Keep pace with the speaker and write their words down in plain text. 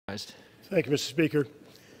Thank you, Mr. Speaker.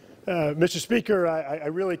 Mr. Speaker, I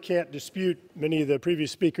really can't dispute many of the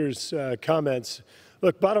previous speakers' comments.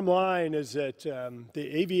 Look, bottom line is that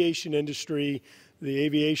the aviation industry, the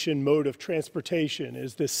aviation mode of transportation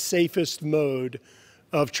is the safest mode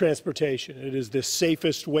of transportation. It is the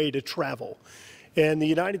safest way to travel. And the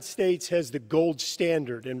United States has the gold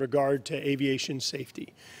standard in regard to aviation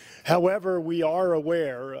safety. However, we're all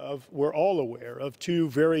aware of two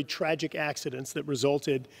very tragic accidents that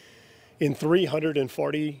resulted in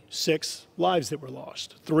 346 lives that were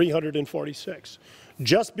lost, 346.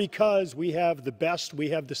 Just because we have the best, we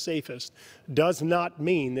have the safest, does not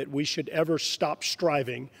mean that we should ever stop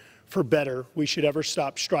striving for better. We should ever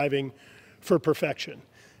stop striving for perfection.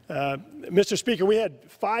 Mr. Speaker, we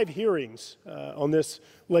had 5 hearings on this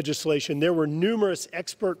legislation. There were numerous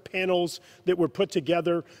expert panels that were put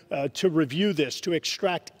together to review this, to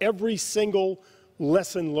extract every single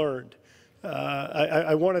lesson learned.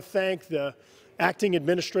 I want to thank the acting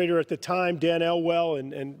administrator at the time, Dan Elwell,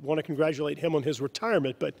 and want to congratulate him on his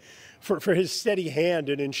retirement, but for his steady hand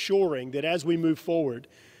in ensuring that as we move forward,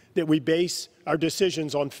 that we base our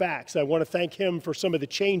decisions on facts. I want to thank him for some of the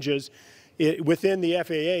changes within the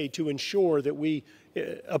FAA to ensure that we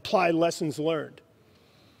apply lessons learned.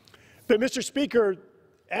 But, Mr. Speaker,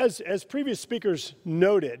 as previous speakers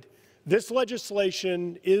noted, this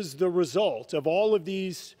legislation is the result of all of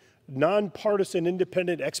these nonpartisan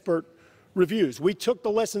independent expert reviews. We took the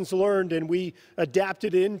lessons learned and we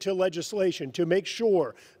adapted it into legislation to make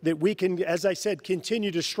sure that we can, as I said,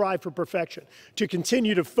 continue to strive for perfection, to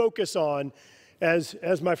continue to focus on, as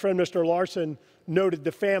my friend Mr. Larson noted,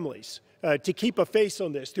 the families, to keep a face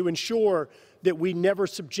on this, to ensure that we never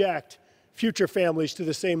subject future families to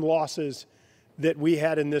the same losses that we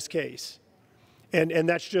had in this case. And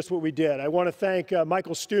that's just what we did. I want to thank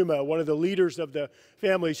Michael Stuma, one of the leaders of the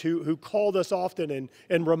families who called us often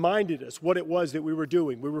and reminded us what it was that we were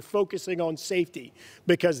doing. We were focusing on safety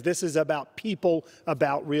because this is about people,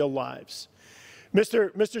 about real lives.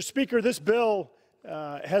 Mr. Speaker, this bill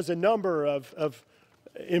has a number of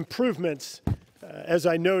improvements, as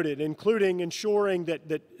I noted, including ensuring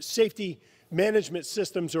that safety management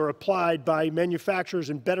systems are applied by manufacturers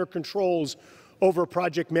and better controls over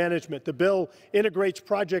project management. The bill integrates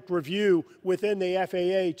project review within the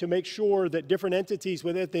FAA to make sure that different entities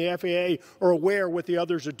within the FAA are aware what the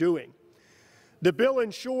others are doing. The bill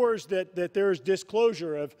ensures that there is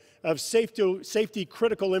disclosure of safety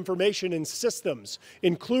critical information in systems,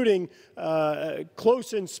 including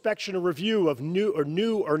close inspection and review of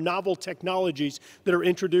new or novel technologies that are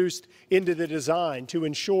introduced into the design to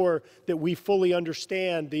ensure that we fully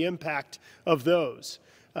understand the impact of those.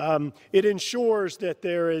 It ensures that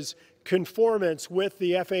there is conformance with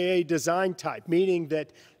the FAA design type, meaning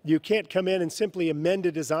that you can't come in and simply amend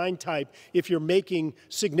a design type if you're making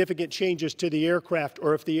significant changes to the aircraft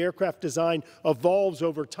or if the aircraft design evolves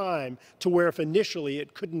over time to where if initially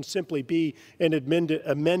it couldn't simply be an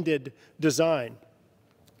amended design.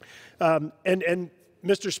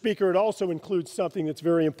 Mr. Speaker, it also includes something that's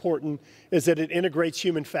very important, is that it integrates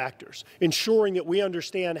human factors, ensuring that we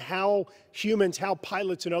understand how humans, how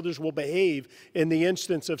pilots and others will behave in the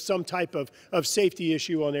instance of some type of safety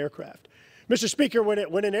issue on aircraft. Mr. Speaker,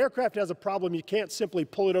 when an aircraft has a problem, you can't simply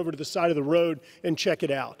pull it over to the side of the road and check it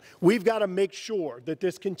out. We've got to make sure that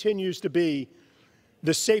this continues to be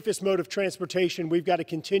the safest mode of transportation. We've got to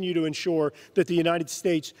continue to ensure that the United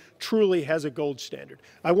States truly has a gold standard.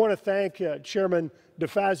 I want to thank Chairman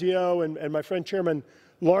DeFazio and my friend Chairman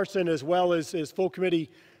Larson, as well as full committee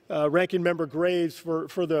Ranking Member Graves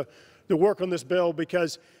for the work on this bill,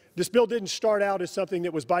 because this bill didn't start out as something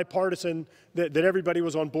that was bipartisan, that everybody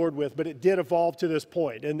was on board with, but it did evolve to this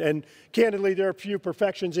point. And candidly, there are a few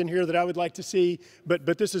perfections in here that I would like to see,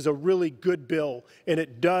 but this is a really good bill, and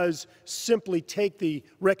it does simply take the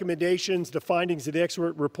recommendations, the findings of the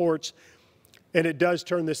expert reports, and it does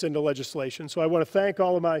turn this into legislation. So I want to thank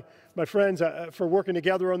all of my friends for working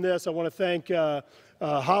together on this. I want to thank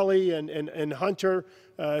Holly and Hunter,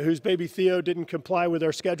 whose baby Theo didn't comply with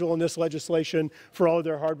our schedule on this legislation, for all of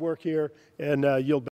their hard work here, and yield back.